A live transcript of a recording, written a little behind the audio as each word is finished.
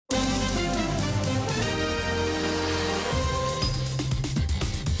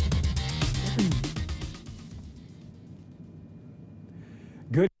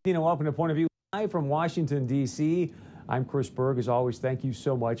Good evening and welcome to Point of View live from Washington, D.C. I'm Chris Berg. As always, thank you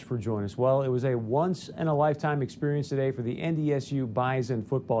so much for joining us. Well, it was a once-in-a-lifetime experience today for the NDSU Bison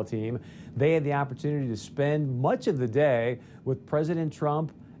football team. They had the opportunity to spend much of the day with President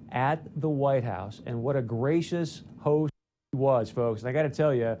Trump at the White House. And what a gracious host he was, folks. And I got to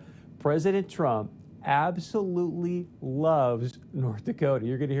tell you, President Trump absolutely loves North Dakota.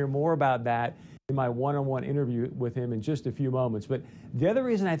 You're going to hear more about that in my one-on-one interview with him in just a few moments. But the other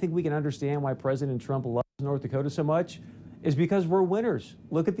reason I think we can understand why President Trump loves North Dakota so much is because we're winners.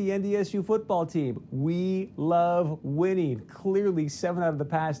 Look at the NDSU football team. We love winning. Clearly, 7 out of the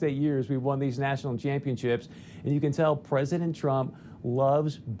past 8 years, we've won these national championships. And you can tell President Trump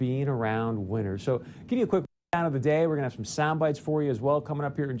loves being around winners. So give you a quick down of the day. We're going to have some sound bites for you as well coming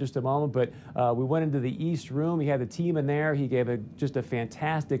up here in just a moment. But we went into the East Room. He had the team in there. He gave just a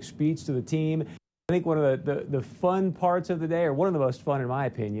fantastic speech to the team. I think one of the fun parts of the day, or one of the most fun in my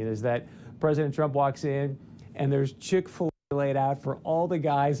opinion, is that President Trump walks in and there's Chick-fil-A laid out for all the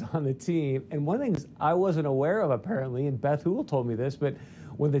guys on the team. And one of the things I wasn't aware of apparently, and Beth Hool told me this, but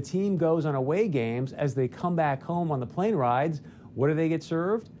when the team goes on away games, as they come back home on the plane rides, what do they get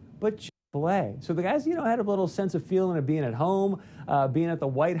served? But Chick-fil-A. So the guys, had a little sense of feeling of being at home, being at the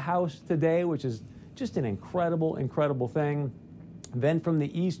White House today, which is just an incredible, incredible thing. Then from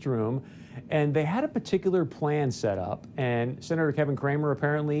the East Room, and they had a particular plan set up, and Senator Kevin Cramer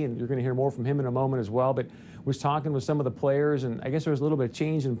apparently, and you're going to hear more from him in a moment as well, but was talking with some of the players, and I guess there was a little bit of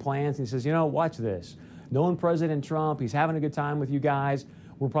change in plans, and he says, watch this. Knowing President Trump, he's having a good time with you guys.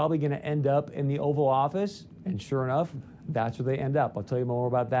 We're probably going to end up in the Oval Office, and sure enough, that's where they end up. I'll tell you more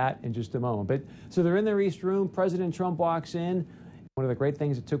about that in just a moment. But so they're in their East Room. President Trump walks in. One of the great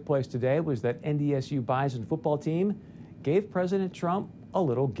things that took place today was that NDSU Bison football team gave President Trump a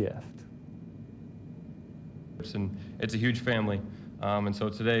little gift. And it's a huge family. And so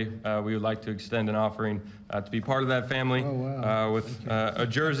today we would like to extend an offering to be part of that family with a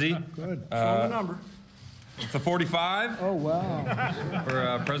jersey. Good. Show the number. It's a 45. Oh, wow.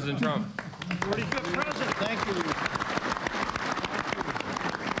 For President Trump. 45th president. Thank you.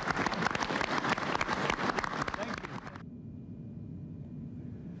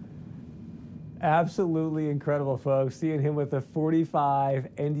 Absolutely incredible, folks. Seeing him with a 45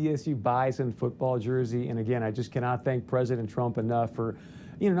 NDSU Bison football jersey. And again, I just cannot thank President Trump enough for,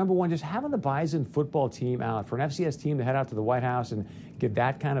 number one, just having the Bison football team out, for an FCS team to head out to the White House and get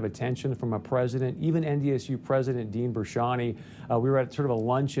that kind of attention from a president, even NDSU President Dean Bershani. We were at sort of a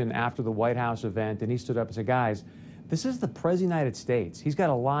luncheon after the White House event, and he stood up and said, guys, this is the President of the United States. He's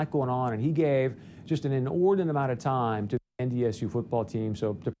got a lot going on, and he gave just an inordinate amount of time to the NDSU football team.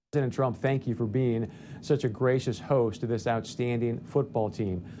 So to President Trump, thank you for being such a gracious host to this outstanding football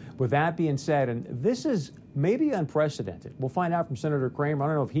team. With that being said, and this is maybe unprecedented. We'll find out from Senator Cramer. I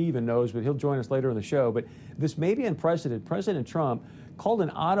don't know if he even knows, but he'll join us later in the show. But this may be unprecedented. President Trump called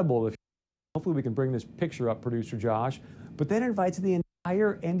an audible. Hopefully we can bring this picture up, producer Josh. But then invites the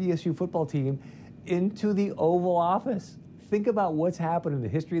entire NDSU football team into the Oval Office. Think about what's happened in the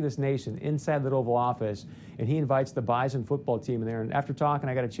history of this nation inside that Oval Office, and he invites the Bison football team in there. And after talking,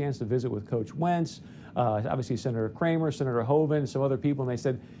 I got a chance to visit with Coach Wentz, obviously Senator Cramer, Senator Hoeven, some other people, and they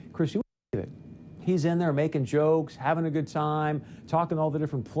said, Chris, you believe it? He's in there making jokes, having a good time, talking to all the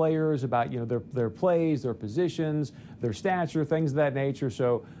different players about their plays, their positions, their stature, things of that nature.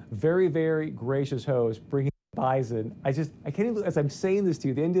 So very, very gracious host, bringing Bison. I can't even, as I'm saying this to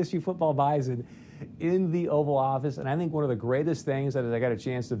you, the NDSU football Bison in the Oval Office. And I think one of the greatest things that I got a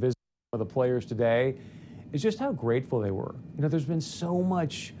chance to visit with the players today is just how grateful they were. There's been so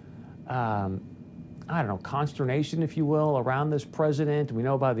much, consternation, if you will, around this president. We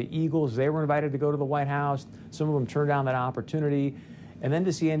know about the Eagles. They were invited to go to the White House. Some of them turned down that opportunity. And then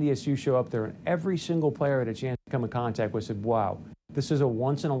to see NDSU show up there, and every single player had a chance to come in contact with said, wow, this is a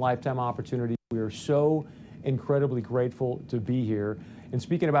once-in-a-lifetime opportunity. We are so incredibly grateful to be here. And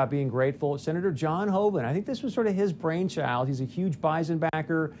speaking about being grateful, Senator John Hoeven, I think this was sort of his brainchild. He's a huge Bison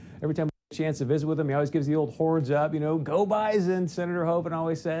backer. Every time we get a chance to visit with him, he always gives the old hordes up, go Bison, Senator Hoeven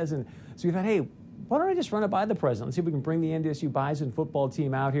always says. And so we thought, hey, why don't I just run it by the president? Let's see if we can bring the NDSU Bison football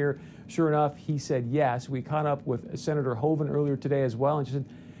team out here. Sure enough, he said yes. We caught up with Senator Hoeven earlier today as well, and she said,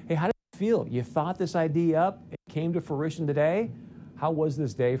 hey, how did you feel? You thought this idea up. It came to fruition today. How was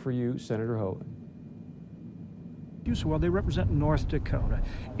this day for you, Senator Hoeven? Well, they represent North Dakota,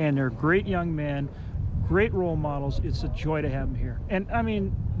 and they're great young men, great role models. It's a joy to have them here. And, I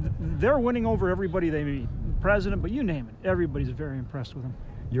mean, they're winning over everybody they meet. The president, but you name it. Everybody's very impressed with them.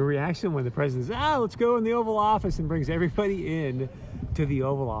 Your reaction when the president says, let's go in the Oval Office and brings everybody in to the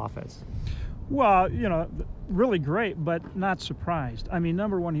Oval Office? Well, you know, really great, but not surprised. I mean,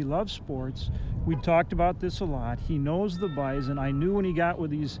 number one, he loves sports. We talked about this a lot. He knows the Bison. I knew when he got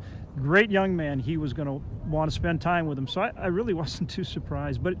with these great young men, he was going to want to spend time with them. So I really wasn't too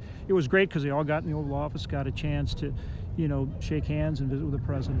surprised. But it was great because they all got in the Oval Office, got a chance to, you know, shake hands and visit with the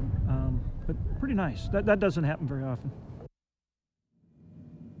president. But pretty nice. That doesn't happen very often.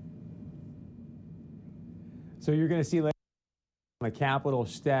 So you're going to see later on the Capitol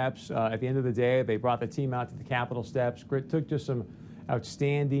steps. At the end of the day, they brought the team out to the Capitol steps. Grit took just some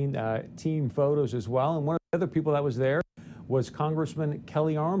outstanding team photos as well. And one of the other people that was there was Congressman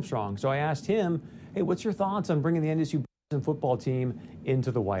Kelly Armstrong. So I asked him, hey, what's your thoughts on bringing the NDSU football team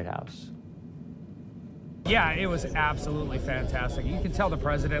into the White House? Yeah, it was absolutely fantastic. You can tell the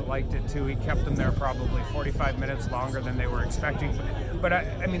president liked it too. He kept them there probably 45 minutes longer than they were expecting. But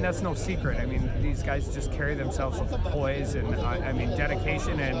I mean, that's no secret. I mean, these guys just carry themselves with poise and I mean,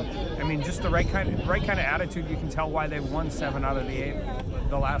 dedication and I mean, just the right kind of attitude. You can tell why they won 7 out of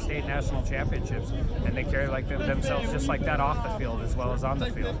the last 8 national championships, and they carry themselves just like that off the field as well as on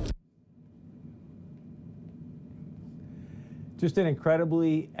the field. Just an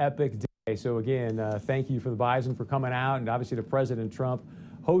incredibly epic day. So again, thank you for the Bison for coming out, and obviously to President Trump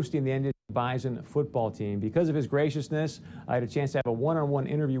hosting the NDSU Bison football team. Because of his graciousness, I had a chance to have a one-on-one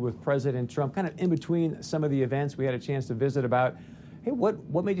interview with President Trump, kind of in between some of the events. We had a chance to visit about, hey,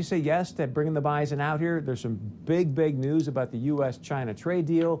 what made you say yes to bringing the Bison out here? There's some big news about the U.S.-China trade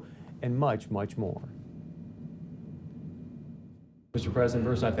deal and much more. Mr. President,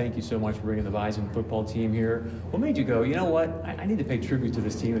 first, I thank you so much for bringing the Bison football team here. What made you go, you know what, I need to pay tribute to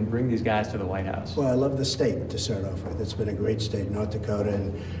this team and bring these guys to the White House? Well, I love the state to start off with. It's been a great state, North Dakota,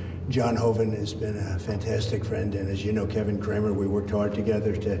 and John Hoeven has been a fantastic friend. And as you know, Kevin Kramer, we worked hard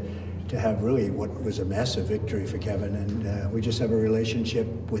together to have really what was a massive victory for Kevin. And we just have a relationship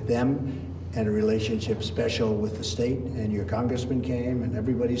with them and a relationship special with the state. And your congressman came, and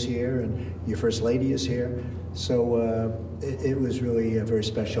everybody's here, and your first lady is here. So it was really very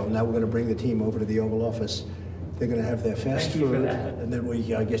special. Now we're going to bring the team over to the Oval Office. They're going to have their fast food, and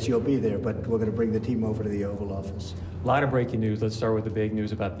then I guess you'll be there, but we're going to bring the team over to the Oval Office. A lot of breaking news. Let's start with the big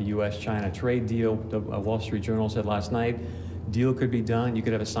news about the U.S.-China trade deal. The Wall Street Journal said last night, deal could be done. You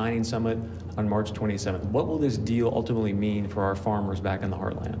could have a signing summit on March 27th. What will this deal ultimately mean for our farmers back in the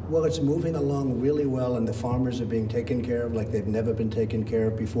heartland? Well, it's moving along really well, and the farmers are being taken care of like they've never been taken care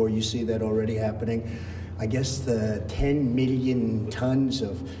of before. You see that already happening. I guess the 10 million tons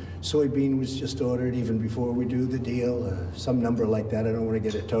of soybean was just ordered even before we do the deal, some number like that. I don't want to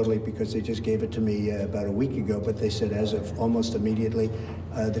get it totally because they just gave it to me about a week ago, but they said as of almost immediately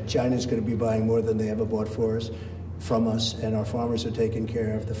that China's going to be buying more than they ever bought from us, and our farmers are taken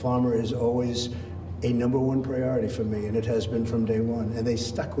care of. The farmer is always a #1 priority for me, and it has been from day one, and they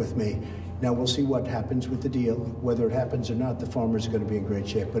stuck with me. Now we'll see what happens with the deal. Whether it happens or not, the farmers are going to be in great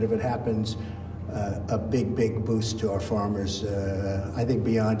shape, but if it happens, a big boost to our farmers, I think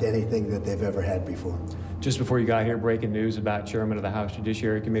beyond anything that they've ever had before. Just before you got here, breaking news about Chairman of the House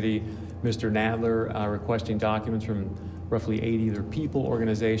Judiciary Committee, Mr. Nadler, requesting documents from roughly 80 other people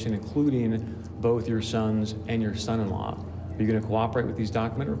organization, including both your sons and your son-in-law. Are you going to cooperate with these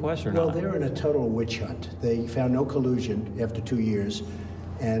document requests or not? Well, they're in a total witch hunt. They found no collusion after 2 years.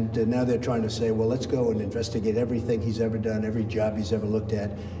 And now they're trying to say, well, let's go and investigate everything he's ever done, every job he's ever looked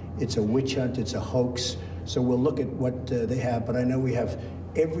at. It's a witch hunt, it's a hoax. So we'll look at what they have. But I know we have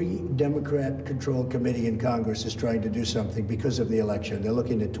every Democrat-controlled committee in Congress is trying to do something because of the election. They're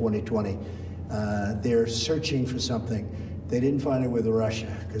looking at 2020. They're searching for something. They didn't find it with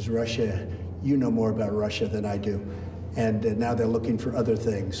Russia, because Russia, you know more about Russia than I do. And now they're looking for other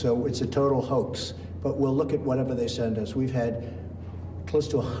things. So it's a total hoax. But we'll look at whatever they send us. We've had close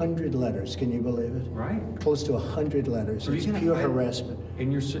to 100 letters. Can you believe it? Right. Close to 100 letters. It's pure harassment.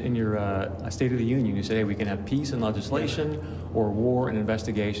 In your State of the Union, you say, hey, we can have peace and legislation, or war and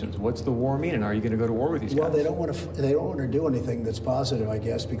investigations. What's the war mean, and are you going to go to war with these guys? Well, they don't want to do anything that's positive, I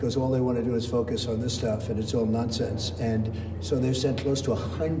guess, because all they want to do is focus on this stuff, and it's all nonsense. And so they've sent close to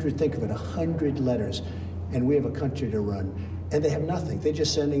 100. Think of it, 100 letters, and we have a country to run. And they have nothing. They're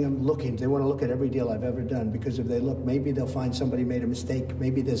just sending them looking. They want to look at every deal I've ever done, because if they look, maybe they'll find somebody made a mistake.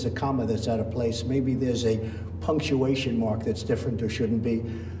 Maybe there's a comma that's out of place. Maybe there's a punctuation mark that's different or shouldn't be.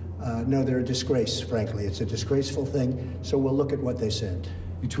 No, they're a disgrace, frankly. It's a disgraceful thing. So we'll look at what they send.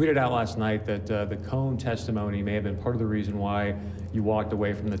 You tweeted out last night that the Cohn testimony may have been part of the reason why you walked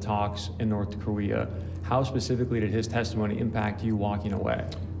away from the talks in North Korea. How specifically did his testimony impact you walking away?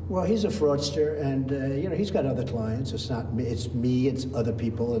 Well, he's a fraudster, and he's got other clients. It's not me. It's other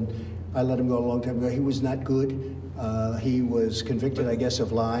people, and I let him go a long time ago. He was not good. He was convicted, I guess,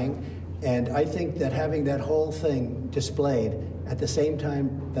 of lying, And I think that having that whole thing displayed at the same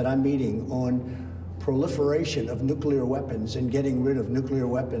time that I'm meeting on proliferation of nuclear weapons and getting rid of nuclear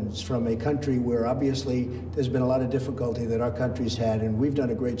weapons from a country where obviously there's been a lot of difficulty that our country's had, and we've done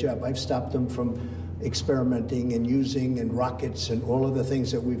a great job. I've stopped them from experimenting and using and rockets and all of the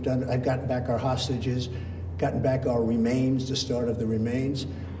things that we've done. I've gotten back our hostages, gotten back our remains, the start of the remains.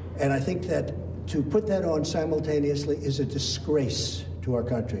 And I think that to put that on simultaneously is a disgrace to our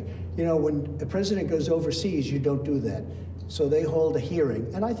country. You know, when the president goes overseas, you don't do that. So they hold a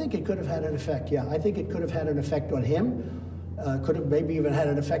hearing, and I think it could have had an effect, yeah. I think it could have had an effect on him, could have maybe even had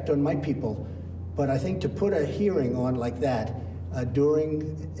an effect on my people. But I think to put a hearing on like that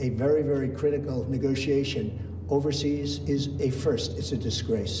during a very, very critical negotiation overseas is a first. It's a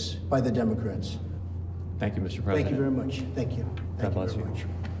disgrace by the Democrats. Thank you, Mr. President. Thank you very much. Thank you. Thank you very much.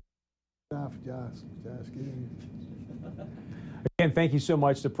 Again, thank you so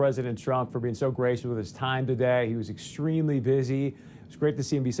much to President Trump for being so gracious with his time today. He was extremely busy. It was great to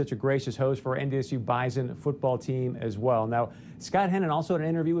see him be such a gracious host for our NDSU Bison football team as well. Now, Scott Hennon also had an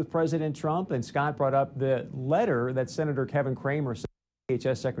interview with President Trump, and Scott brought up the letter that Senator Kevin Cramer sent to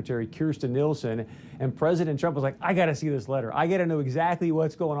DHS Secretary Kirstjen Nielsen, and President Trump was like, I got to see this letter. I got to know exactly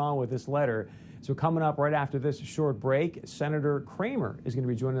what's going on with this letter. So coming up right after this short break, Senator Cramer is going to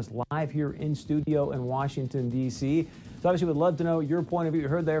be joining us live here in studio in Washington, D.C. So obviously we'd love to know your point of view. You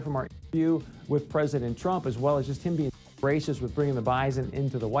heard there from our interview with President Trump, as well as just him being gracious with bringing the Bison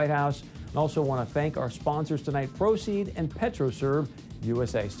into the White House. And also want to thank our sponsors tonight, Proceed and PetroServe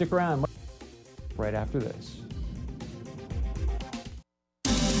USA. Stick around right after this.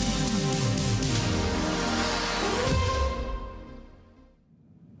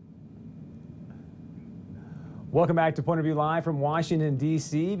 Welcome back to Point of View Live from Washington,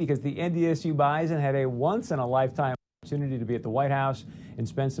 D.C., because the NDSU Bison had a once-in-a-lifetime opportunity to be at the White House and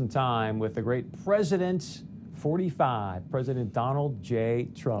spend some time with the great President 45, President Donald J.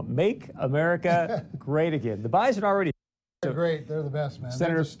 Trump. Make America great again. The Bison already. They're great. They're the best, man.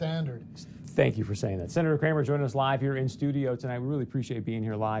 Senator, they're the standard. Thank you for saying that. Senator Cramer joining us live here in studio tonight. We really appreciate being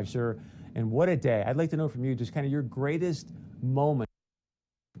here live, sir. And what a day. I'd like to know from you just kind of your greatest moment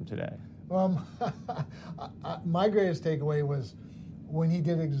from today. My greatest takeaway was when he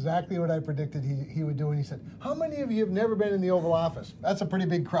did exactly what I predicted he would do, and he said, how many of you have never been in the Oval Office? That's a pretty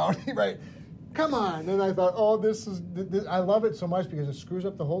big crowd, right? Come on. And I thought, oh, this I love it so much because it screws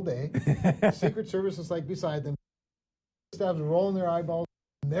up the whole day. Secret Service is like beside them. Staff's rolling their eyeballs.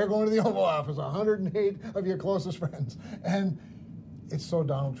 And they're going to the Oval Office, 108 of your closest friends. And it's so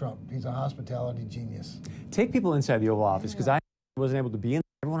Donald Trump. He's a hospitality genius. Take people inside the Oval Office, because I wasn't able to be in.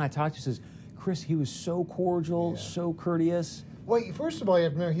 Everyone I talked to says, Chris, he was so cordial, so courteous. Well, first of all, you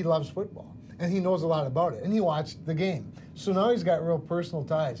have to remember he loves football, and he knows a lot about it, and he watched the game. So now he's got real personal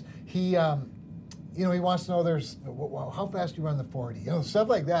ties. He, he wants to know how fast you run the 40, stuff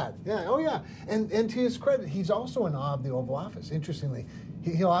like that. Yeah, oh yeah. And to his credit, he's also in awe of the Oval Office. Interestingly,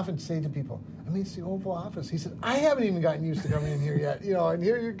 he'll often say to people, I mean, it's the Oval Office. He said, I haven't even gotten used to coming in here yet. And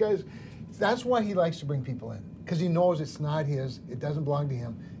here you guys. That's why he likes to bring people in, because he knows it's not his. It doesn't belong to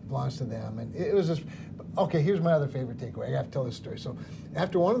him. It belongs to them. And it was just, okay, here's my other favorite takeaway. I have to tell this story. So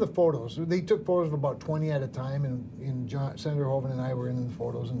after one of the photos, they took photos of about 20 at a time, and Senator Hoeven and I were in the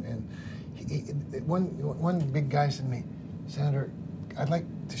photos, and one big guy said to me, Senator, I'd like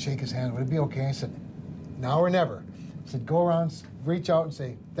to shake his hand. Would it be okay? I said, now or never. I said, go around, reach out and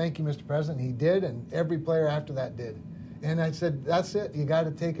say, thank you, Mr. President. He did, and every player after that did. And I said, that's it. You got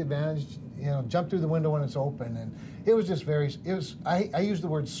to take advantage, jump through the window when it's open. And it was just I used the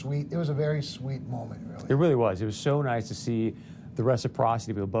word sweet. It was a very sweet moment, really. It really was. It was so nice to see the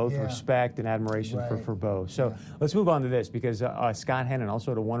reciprocity of both respect and admiration for both. So let's move on to this, because Scott Hennon also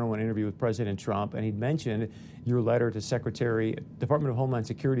had a one-on-one interview with President Trump, and he'd mentioned your letter to Department of Homeland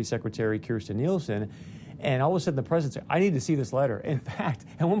Security Secretary Kirstjen Nielsen. And all of a sudden, the president said, I need to see this letter. In fact,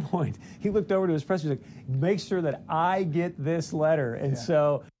 at one point, he looked over to his press. He was like, make sure that I get this letter. And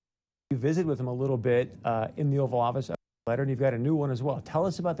so you visited with him a little bit in the Oval Office letter, and you've got a new one as well. Tell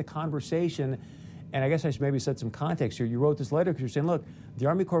us about the conversation. And I guess I should maybe set some context here. You wrote this letter because you're saying, look, the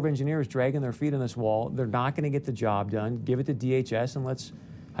Army Corps of Engineers dragging their feet on this wall. They're not going to get the job done. Give it to DHS, and let's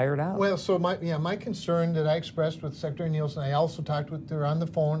hire it out. Well, so my concern that I expressed with Secretary Nielsen, I also talked with her on the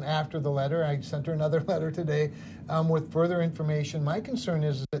phone after the letter. I sent her another letter today with further information. My concern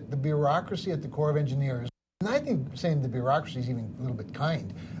is that the bureaucracy at the Corps of Engineers, and I think saying the bureaucracy is even a little bit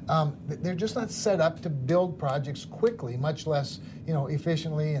kind, they're just not set up to build projects quickly, much less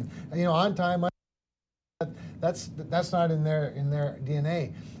efficiently and on time. That's not in their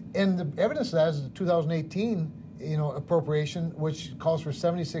DNA. And the evidence of that is 2018. appropriation, which calls for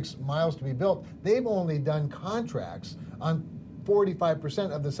 76 miles to be built. They've only done contracts on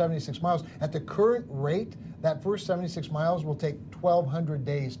 45% of the 76 miles. At the current rate, that first 76 miles will take 1,200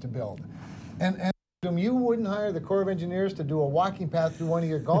 days to build. And you wouldn't hire the Corps of Engineers to do a walking path through one of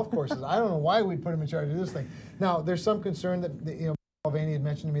your golf courses. I don't know why we'd put them in charge of this thing. Now, there's some concern that, Mulvaney had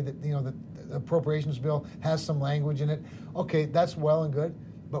mentioned to me that, the appropriations bill has some language in it. Okay, that's well and good,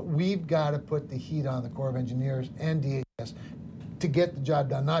 but we've got to put the heat on the Corps of Engineers and DHS to get the job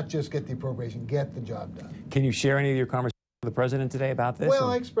done, not just get the appropriation, get the job done. Can you share any of your conversations with the president today about this? Well,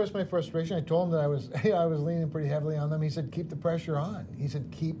 I expressed my frustration. I told him that I was leaning pretty heavily on them. He said, keep the pressure on. He said,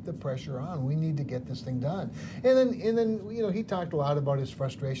 keep the pressure on. We need to get this thing done. And then he talked a lot about his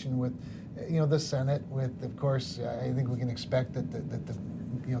frustration with, the Senate. With, of course, I think we can expect that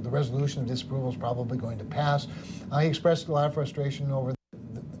the resolution of disapproval is probably going to pass. He expressed a lot of frustration over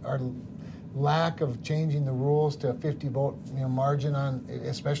our lack of changing the rules to a 50-vote margin on,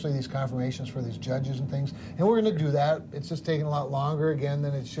 especially these confirmations for these judges and things. And we're going to do that. It's just taking a lot longer, again,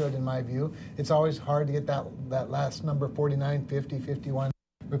 than it should, in my view. It's always hard to get that last number, 49, 50, 51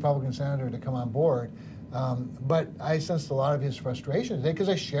 Republican senator to come on board. But I sensed a lot of his frustration today because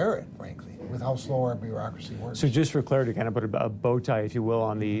I share it, frankly, with how slow our bureaucracy works. So just for clarity, kind of put a bow tie, if you will,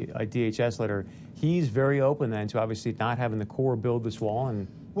 on the DHS letter, he's very open then to obviously not having the Corps build this wall. And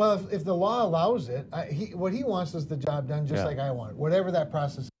well, if the law allows it, what he wants is the job done just like I want it, whatever that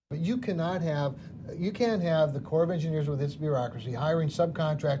process is. But you can't have the Corps of Engineers with its bureaucracy hiring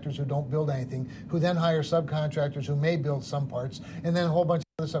subcontractors who don't build anything, who then hire subcontractors who may build some parts, and then a whole bunch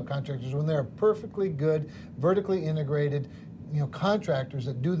of other subcontractors when they're perfectly good, vertically integrated, contractors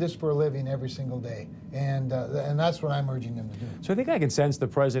that do this for a living every single day. And that's what I'm urging them to do. So I think I can sense the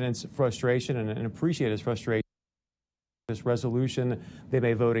president's frustration and appreciate his frustration. This resolution, they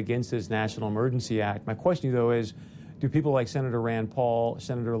may vote against this National Emergency Act. My question to you, though, is do people like Senator Rand Paul,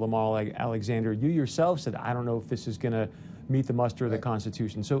 Senator Lamar Alexander, you yourself said, I don't know if this is going to meet the muster of the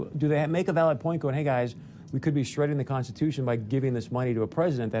Constitution. So do they make a valid point going, hey, guys, we could be shredding the Constitution by giving this money to a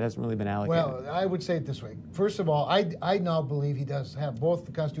president that hasn't really been allocated? Well, I would say it this way. First of all, I now believe he does have both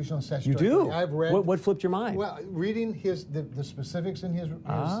the constitutional and statutory. You do? I've read. What flipped your mind? Well, reading the specifics in his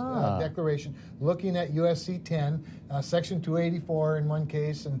declaration, looking at USC 10, Section 284 in one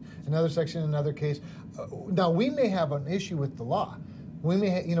case, and another section in another case. Now, we may have an issue with the law. We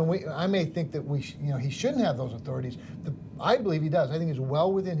may, I may think that he shouldn't have those authorities. I believe he does. I think he's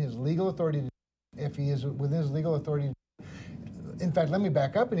well within his legal authority. If he is within his legal authority. In fact, let me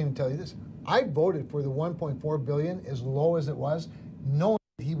back up and even tell you this. I voted for the $1.4 billion as low as it was, knowing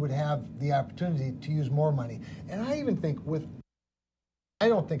that he would have the opportunity to use more money. And I even think I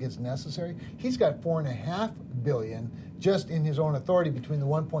don't think it's necessary. He's got $4.5 billion just in his own authority between the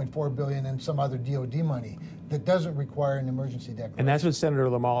 $1.4 billion and some other DOD money that doesn't require an emergency declaration. And that's what Senator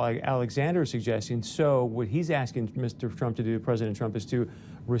Lamar Alexander is suggesting. So what he's asking Mr. Trump to do, President Trump, is to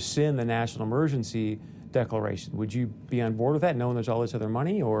rescind the national emergency declaration. Would you be on board with that, knowing there's all this other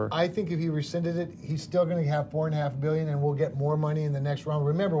money? Or I think if he rescinded it, he's still going to have $4.5 billion, and we'll get more money in the next round.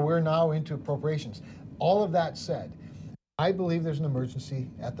 Remember, we're now into appropriations. All of that said, I believe there's an emergency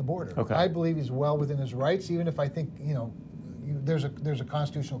at the border. Okay. I believe he's well within his rights, even if I think, there's a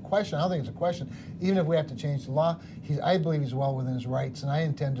constitutional question. I don't think it's a question. Even if we have to change the law, I believe he's well within his rights, and I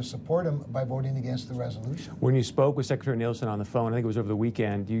intend to support him by voting against the resolution. When you spoke with Secretary Nielsen on the phone, I think it was over the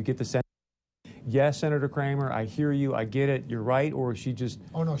weekend, do you get the sense, yes, Senator Kramer, I hear you, I get it, you're right, or is she just...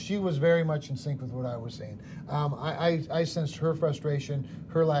 Oh, no, she was very much in sync with what I was saying. I sensed her frustration,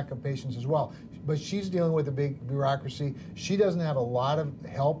 her lack of patience as well. But she's dealing with a big bureaucracy. She doesn't have a lot of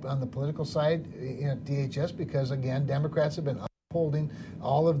help on the political side at DHS because, again, Democrats have been upholding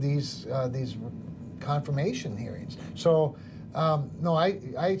all of these confirmation hearings. So, no,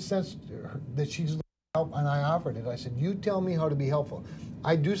 I sensed that she's help, and I offered it. I said, you tell me how to be helpful.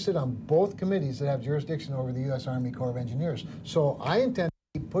 I do sit on both committees that have jurisdiction over the U.S. Army Corps of Engineers. So I intend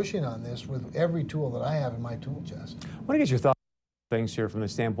to keep pushing on this with every tool that I have in my tool chest. I want to get your thoughts on things here from the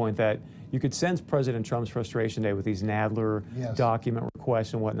standpoint that you could sense President Trump's frustration today with these Nadler document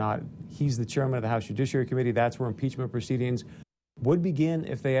requests and whatnot. He's the chairman of the House Judiciary Committee. That's where impeachment proceedings would begin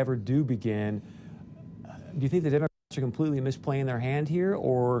if they ever do begin. Do you think the Democrats are completely misplaying their hand here,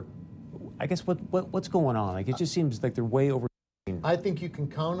 or I guess what's going on? Like, it just seems like they're way over. I think you can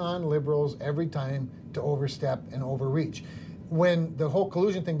count on liberals every time to overstep and overreach. When the whole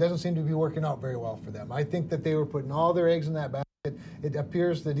collusion thing doesn't seem to be working out very well for them. I think that they were putting all their eggs in that basket. It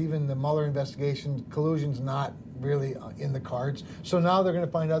appears that even the Mueller investigation, collusion's not really in the cards. So now they're going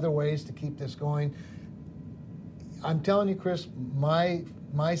to find other ways to keep this going. I'm telling you, Chris, my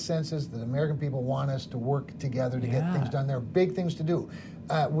my sense is that the American people want us to work together to get things done. There are big things to do.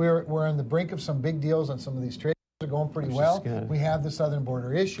 We're on the brink of some big deals on some of these trades. Are going pretty well. We have the southern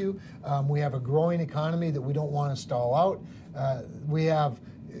border issue. We have a growing economy that we don't want to stall out. We have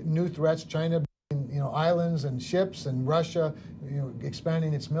new threats, China, islands and ships, and Russia,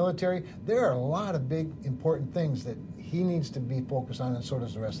 expanding its military. There are a lot of big, important things that he needs to be focused on, and so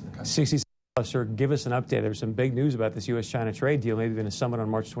does the rest of the country. 60 seconds, sir, give us an update. There's some big news about this U.S.-China trade deal, maybe in a summit on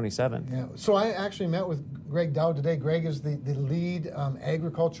March 27th. Yeah. So I actually met with Greg Dowd today. Greg is the lead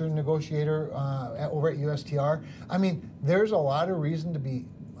agriculture negotiator over at USTR. I mean, there's a lot of reason to be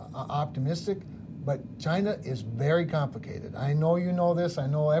optimistic, but China is very complicated. I know you know this. I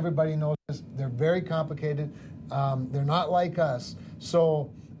know everybody knows this. They're very complicated. They're not like us. So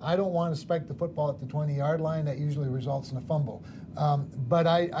I don't want to spike the football at the 20-yard line. That usually results in a fumble. But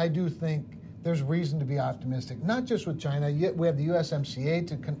I do think there's reason to be optimistic, not just with China. Yet we have the USMCA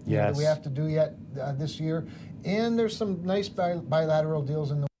that we have to do yet this year, and there's some nice bilateral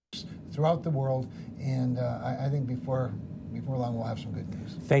deals in the works throughout the world. And I think before long we'll have some good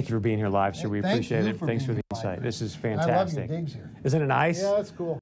news. Thank you for being here live, sir. We appreciate it. Thanks for the insight. This is fantastic. I love your digs here. Isn't it nice? Yeah, that's cool.